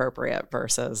if it's appropriate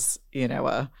versus,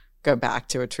 go back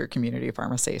to a true community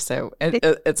pharmacy. So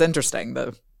it's interesting.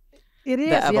 It is,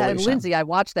 yeah. And Lindsay, I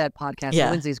watched that podcast. Yeah.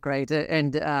 Lindsay's great,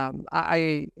 and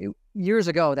I years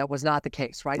ago that was not the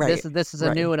case, right? This is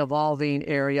a new and evolving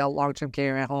area, long-term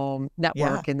care at home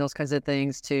network, and those kinds of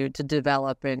things to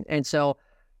develop, and so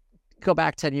go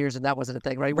back 10 years and that wasn't a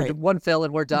thing, right? We did one fill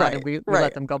and we're done, and we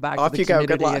let them go back off to the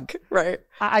community. Off you go, good luck, right?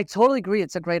 I totally agree.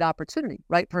 It's a great opportunity,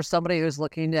 right? For somebody who's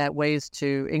looking at ways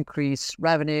to increase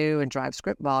revenue and drive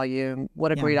script volume,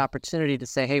 what a great opportunity to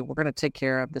say, hey, we're going to take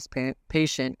care of this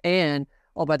patient, and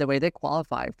oh, by the way, they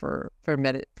qualify for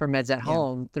meds at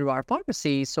home through our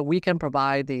pharmacy, so we can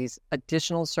provide these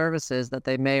additional services that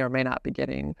they may or may not be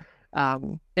getting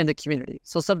in the community.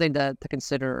 So something to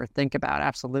consider or think about,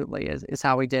 absolutely, is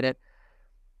how we did it.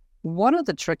 One of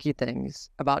the tricky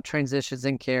things about transitions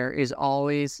in care is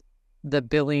always the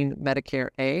billing Medicare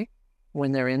A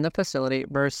when they're in the facility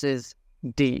versus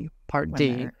D, Part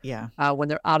D, when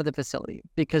they're out of the facility,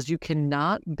 because you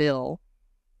cannot bill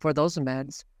for those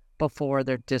meds before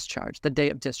they're discharged, the day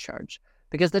of discharge.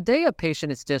 Because the day a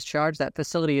patient is discharged, that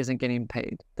facility isn't getting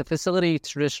paid. The facility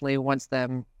traditionally wants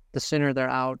them, the sooner they're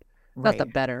out, not the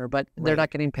better, but they're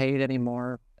not getting paid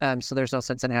anymore. So there's no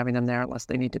sense in having them there unless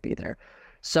they need to be there.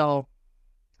 So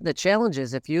the challenge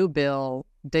is if you bill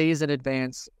days in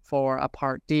advance for a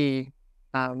Part D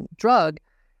drug,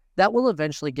 that will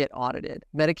eventually get audited.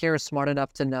 Medicare is smart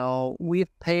enough to know we've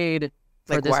paid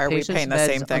for this patient's meds. Why are we paying the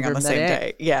same thing on the same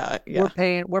day? Yeah.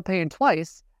 We're paying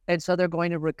twice, and so they're going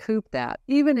to recoup that.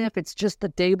 Even if it's just the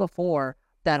day before,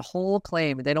 that whole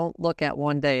claim, they don't look at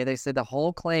one day. They say the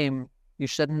whole claim, you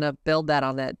shouldn't have billed that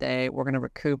on that day. We're going to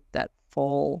recoup that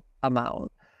full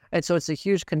amount. And so it's a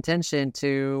huge contention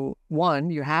to, one,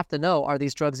 you have to know, are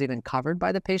these drugs even covered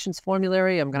by the patient's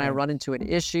formulary? I'm going to run into an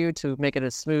issue to make it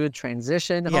a smooth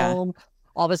transition home.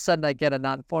 All of a sudden I get a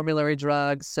non-formulary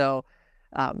drug. So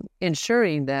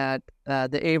ensuring that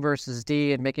the A versus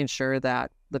D and making sure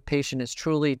that the patient is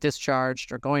truly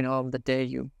discharged or going home the day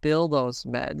you bill those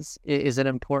meds is an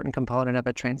important component of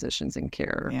a transitions in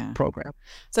care program.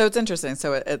 So it's interesting.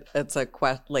 So it's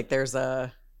there's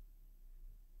a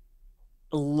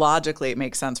logically it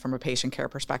makes sense from a patient care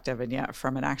perspective, and yet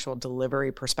from an actual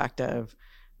delivery perspective,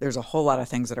 there's a whole lot of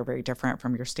things that are very different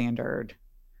from your standard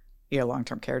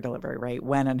long-term care delivery, right?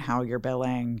 When and how you're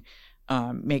billing,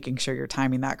 making sure you're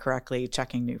timing that correctly,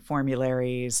 checking new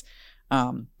formularies.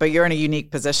 But you're in a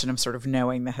unique position of sort of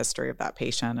knowing the history of that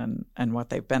patient and what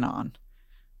they've been on.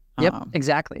 Yep,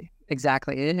 exactly.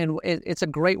 And it's a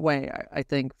great way, I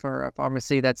think, for a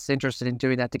pharmacy that's interested in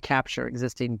doing that to capture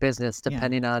existing business,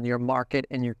 depending on your market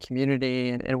and your community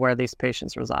and where these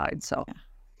patients reside. So.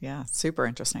 Yeah, super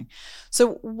interesting.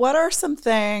 So what are some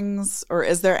things, or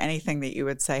is there anything that you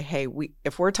would say, hey,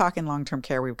 if we're talking long-term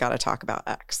care, we've got to talk about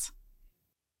X?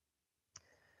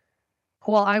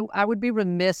 Well, I would be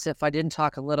remiss if I didn't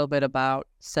talk a little bit about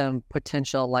some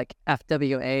potential like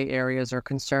FWA areas or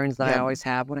concerns that I always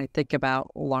have when I think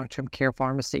about long-term care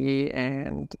pharmacy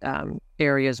and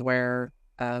areas where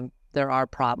there are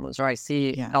problems, or I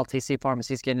see LTC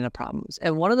pharmacies getting into problems.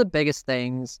 And one of the biggest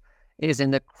things is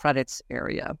in the credits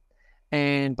area.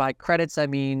 And by credits, I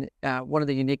mean, one of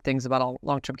the unique things about a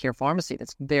long-term care pharmacy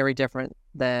that's very different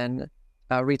than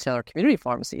a retail or community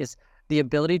pharmacy is the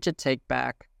ability to take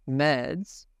back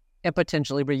meds and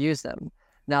potentially reuse them.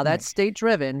 Now, that's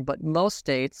state-driven, but most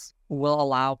states will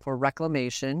allow for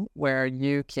reclamation where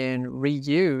you can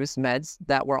reuse meds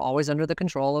that were always under the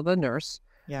control of a nurse,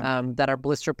 that are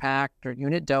blister packed or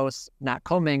unit dose, not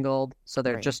commingled. So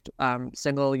they're just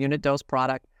single unit dose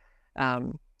product.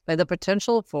 And the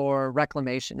potential for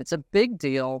reclamation, it's a big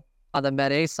deal on the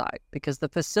Med A side because the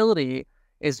facility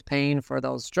is paying for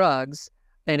those drugs.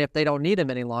 And if they don't need them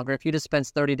any longer, if you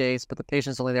dispense 30 days, but the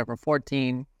patient's only there for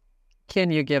 14, can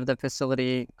you give the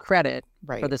facility credit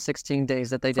for the 16 days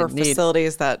that they didn't need? For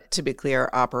facilities that, to be clear,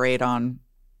 operate on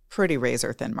pretty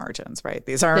razor thin margins, right?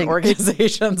 These aren't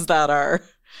organizations that are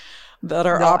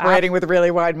operating with really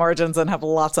wide margins and have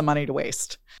lots of money to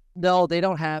waste. No, they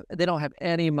don't have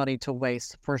any money to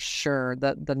waste for sure.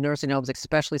 The nursing homes,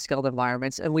 especially skilled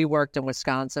environments, and we worked in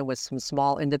Wisconsin with some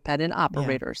small independent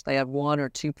operators. They have 1 or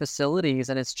 2 facilities,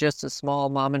 and it's just a small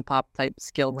mom and pop type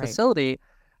skilled facility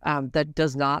that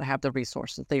does not have the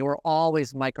resources. They were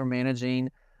always micromanaging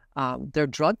their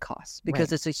drug costs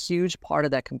because it's a huge part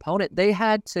of that component. They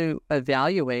had to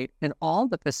evaluate, and all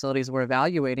the facilities were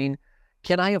evaluating,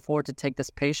 can I afford to take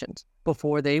this patient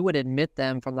before they would admit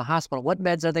them from the hospital? What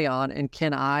meds are they on? And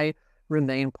can I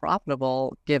remain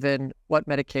profitable given what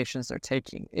medications they're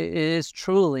taking? It is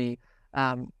truly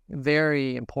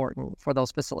very important for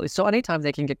those facilities. So anytime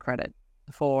they can get credit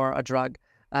for a drug,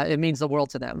 it means the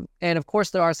world to them. And of course,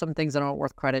 there are some things that aren't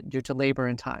worth credit due to labor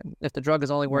and time. If the drug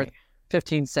is only worth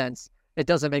 15 cents, it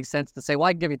doesn't make sense to say, well,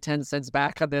 I can give you 10 cents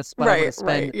back on this, but I'm going to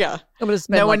spend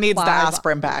no one needs the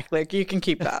aspirin back. Like, you can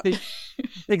keep that.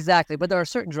 Exactly. But there are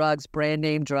certain drugs, brand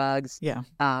name drugs,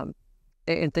 and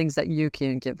things that you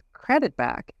can give credit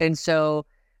back. And so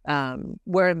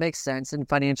where it makes sense and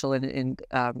financial and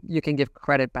you can give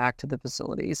credit back to the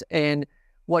facilities. And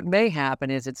what may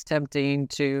happen is it's tempting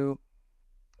to,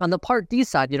 on the Part D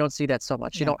side, you don't see that so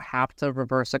much. You don't have to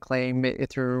reverse a claim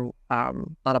through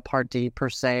on a Part D per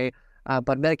se.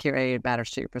 But Medicare A, it matters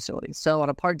to your facility. So on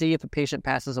a Part D, if a patient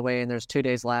passes away and there's 2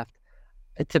 days left,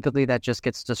 typically that just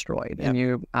gets destroyed.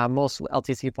 And most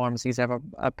LTC pharmacies have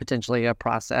potentially a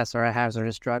process or a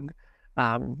hazardous drug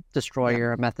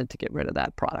destroyer, a method to get rid of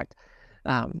that product.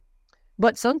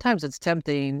 But sometimes it's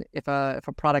tempting if a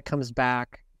product comes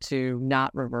back to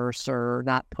not reverse or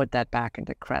not put that back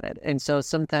into credit. And so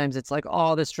sometimes it's like,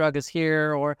 oh, this drug is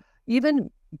here, or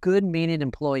even good-meaning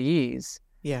employees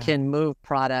can move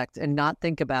product and not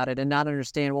think about it and not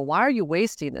understand, well, why are you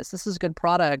wasting this? This is good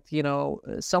product. You know,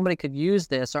 somebody could use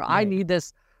this, or I need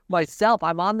this myself.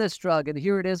 I'm on this drug and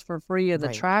here it is for free in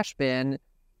the trash bin.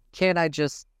 Can I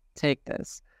just take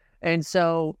this? And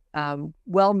so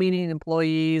well-meaning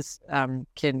employees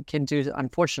can do,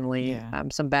 unfortunately,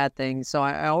 some bad things. So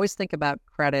I always think about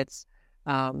credits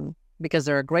because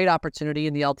they're a great opportunity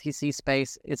in the LTC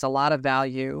space. It's a lot of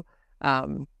value.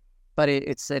 But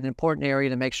it's an important area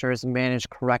to make sure is managed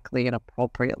correctly and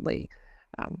appropriately.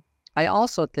 I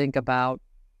also think about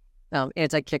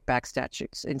anti-kickback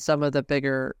statutes, and some of the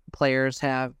bigger players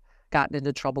have gotten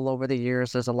into trouble over the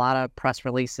years. There's a lot of press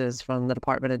releases from the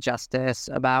Department of Justice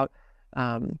about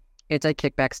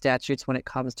anti-kickback statutes when it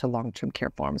comes to long-term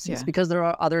care pharmacies because there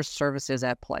are other services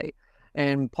at play.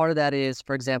 And part of that is,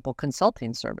 for example,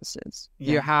 consulting services.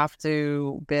 Yeah. You have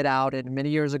to bid out, and many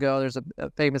years ago, there's a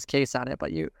famous case on it,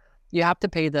 but you have to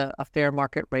pay a fair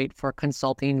market rate for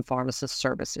consulting pharmacist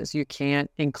services. You can't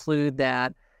include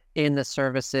that in the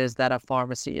services that a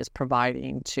pharmacy is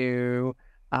providing to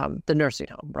the nursing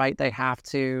home, right? They have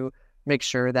to make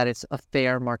sure that it's a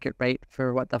fair market rate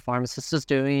for what the pharmacist is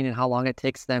doing and how long it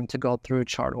takes them to go through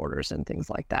chart orders and things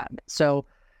like that. So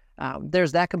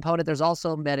there's that component. There's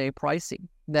also Med-A pricing.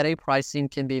 Med-A pricing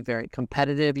can be very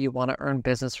competitive. You want to earn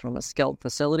business from a skilled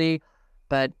facility,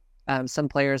 but some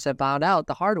players have found out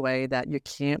the hard way that you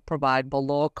can't provide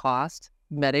below cost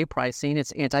Med-A pricing.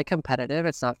 It's anti-competitive.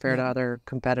 It's not fair to other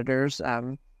competitors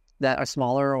that are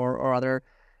smaller or other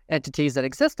entities that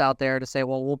exist out there to say,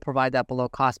 well, we'll provide that below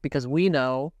cost because we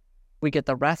know we get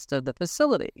the rest of the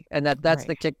facility. And that's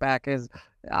the kickback is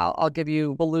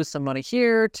we'll lose some money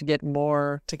here to get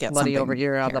more money over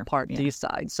here on the Part D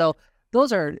side. So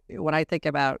those are, when I think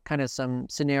about kind of some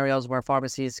scenarios where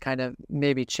pharmacies kind of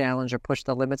maybe challenge or push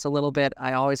the limits a little bit,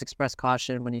 I always express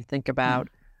caution when you think about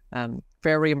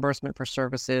fair reimbursement for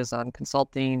services on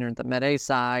consulting or the Med-A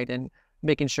side, and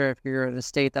making sure if you're in a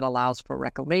state that allows for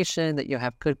reclamation, that you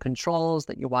have good controls,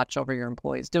 that you watch over your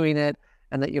employees doing it,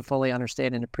 and that you fully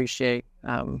understand and appreciate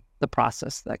the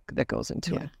process that goes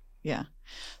into it. Yeah.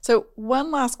 So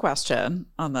one last question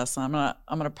on this. I'm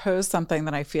gonna pose something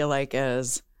that I feel like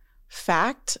is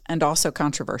fact and also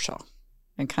controversial,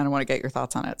 and kind of want to get your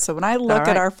thoughts on it. So when I look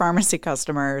at our pharmacy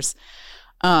customers,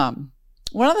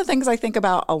 one of the things I think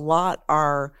about a lot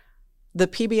are the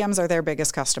PBMs are their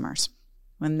biggest customers.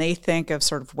 When they think of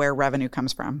sort of where revenue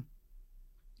comes from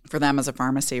for them as a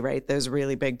pharmacy, right? Those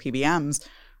really big PBMs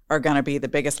are going to be the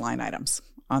biggest line items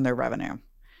on their revenue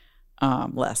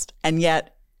list. And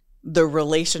yet the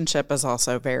relationship is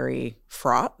also very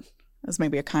fraught, is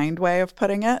maybe a kind way of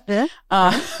putting it. Yeah.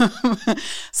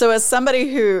 So as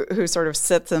somebody who sort of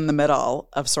sits in the middle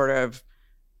of sort of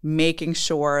making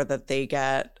sure that they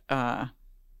get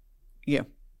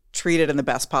treated in the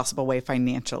best possible way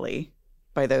financially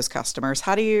by those customers,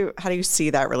 how do you see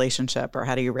that relationship, or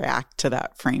how do you react to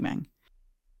that framing?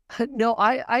 No,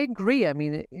 I agree. I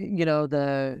mean,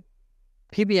 the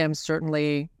PBMs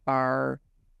certainly are,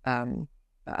 I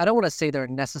don't want to say they're a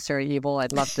necessary evil.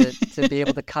 I'd love to be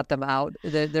able to cut them out.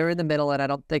 They're in the middle, and I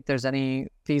don't think there's any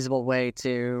feasible way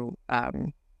to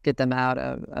get them out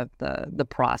of the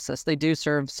process. They do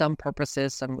serve some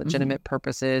purposes, some legitimate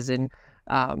purposes, and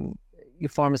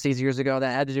pharmacies years ago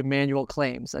that had to do manual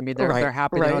claims. I mean, they're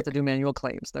happy they don't have to do manual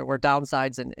claims. There were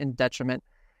downsides and detriment.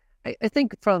 I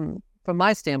think from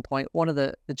my standpoint, one of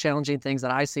the challenging things that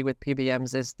I see with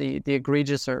PBMs is the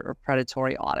egregious or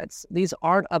predatory audits. These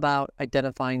aren't about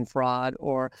identifying fraud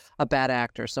or a bad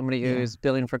actor, somebody who's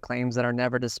billing for claims that are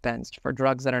never dispensed, for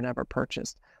drugs that are never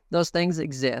purchased. Those things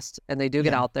exist, and they do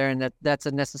get out there, and that's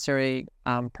a necessary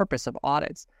purpose of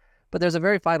audits. But there's a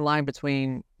very fine line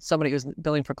between somebody who's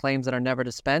billing for claims that are never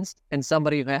dispensed and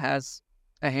somebody who has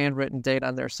a handwritten date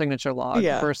on their signature log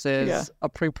versus a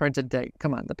pre-printed date.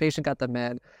 Come on, the patient got the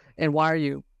med, and why are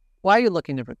you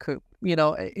looking to recoup?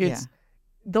 It's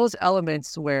those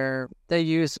elements where they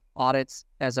use audits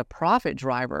as a profit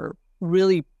driver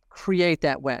really create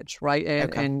that wedge, right?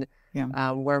 And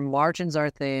where margins are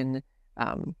thin,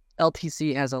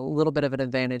 LTC has a little bit of an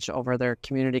advantage over their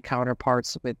community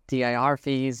counterparts with DIR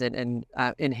fees and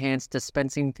enhanced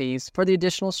dispensing fees for the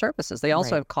additional services. They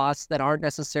also have costs that aren't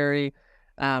necessary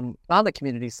on the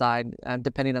community side,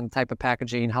 depending on the type of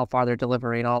packaging, how far they're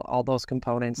delivering, all those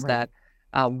components that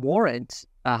warrant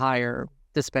a higher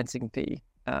dispensing fee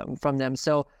from them.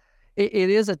 So it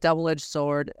is a double-edged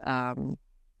sword.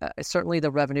 Certainly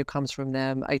the revenue comes from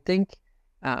them. I think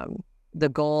the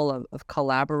goal of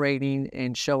collaborating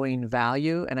and showing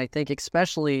value, and I think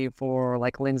especially for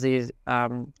like Lindsay's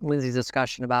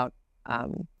discussion about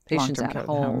patients at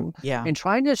home, and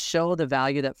trying to show the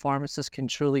value that pharmacists can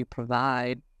truly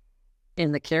provide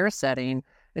in the care setting,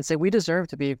 and say we deserve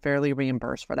to be fairly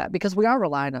reimbursed for that because we are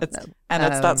relying on them. And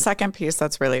it's that second piece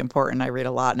that's really important. I read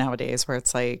a lot nowadays where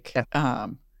it's like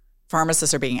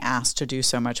pharmacists are being asked to do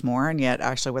so much more, and yet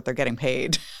actually what they're getting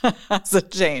paid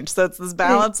hasn't changed. So it's this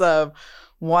balance of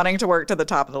wanting to work to the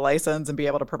top of the license and be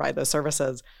able to provide those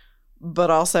services,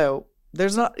 but also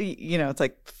there's not, it's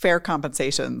like fair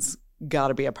compensation's got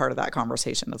to be a part of that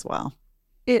conversation as well.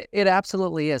 It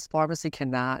absolutely is. Pharmacy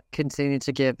cannot continue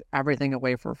to give everything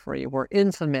away for free. We're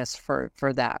infamous for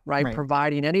that, right?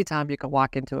 Providing anytime you can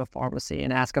walk into a pharmacy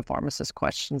and ask a pharmacist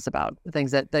questions about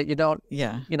things that you don't,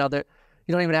 you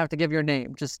don't even have to give your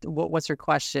name. Just what's your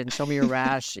question? Show me your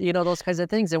rash. Those kinds of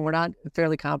things. And we're not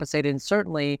fairly compensated. And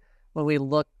certainly when we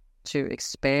look to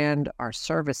expand our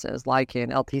services, like in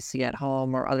LTC at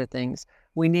home or other things,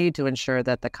 we need to ensure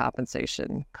that the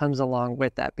compensation comes along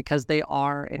with that because they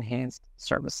are enhanced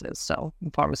services. So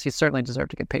pharmacies certainly deserve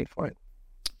to get paid for it.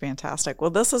 Fantastic.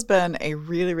 Well, this has been a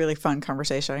really, really fun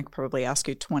conversation. I could probably ask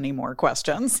you 20 more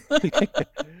questions.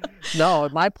 No,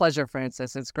 my pleasure,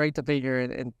 Frances. It's great to be here,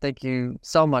 and thank you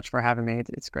so much for having me.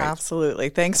 It's great. Absolutely.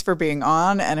 Thanks for being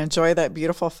on, and enjoy that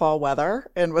beautiful fall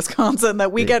weather in Wisconsin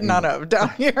that we get none of down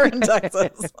here in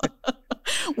Texas.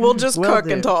 We'll just cook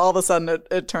until all of a sudden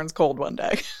it turns cold one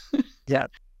day. Yeah.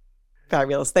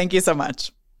 Fabulous. Thank you so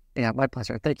much. Yeah, my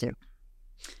pleasure. Thank you.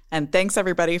 And thanks,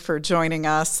 everybody, for joining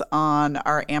us on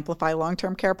our Amplify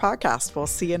Long-Term Care podcast. We'll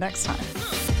see you next time.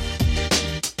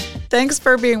 Thanks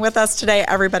for being with us today,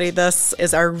 everybody. This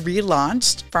is our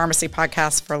relaunched pharmacy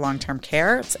podcast for long-term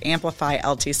care. It's Amplify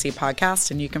LTC podcast,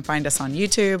 and you can find us on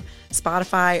YouTube,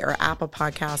 Spotify, or Apple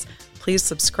Podcasts. Please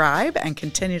subscribe and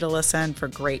continue to listen for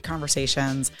great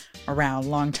conversations around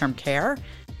long-term care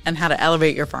and how to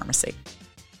elevate your pharmacy.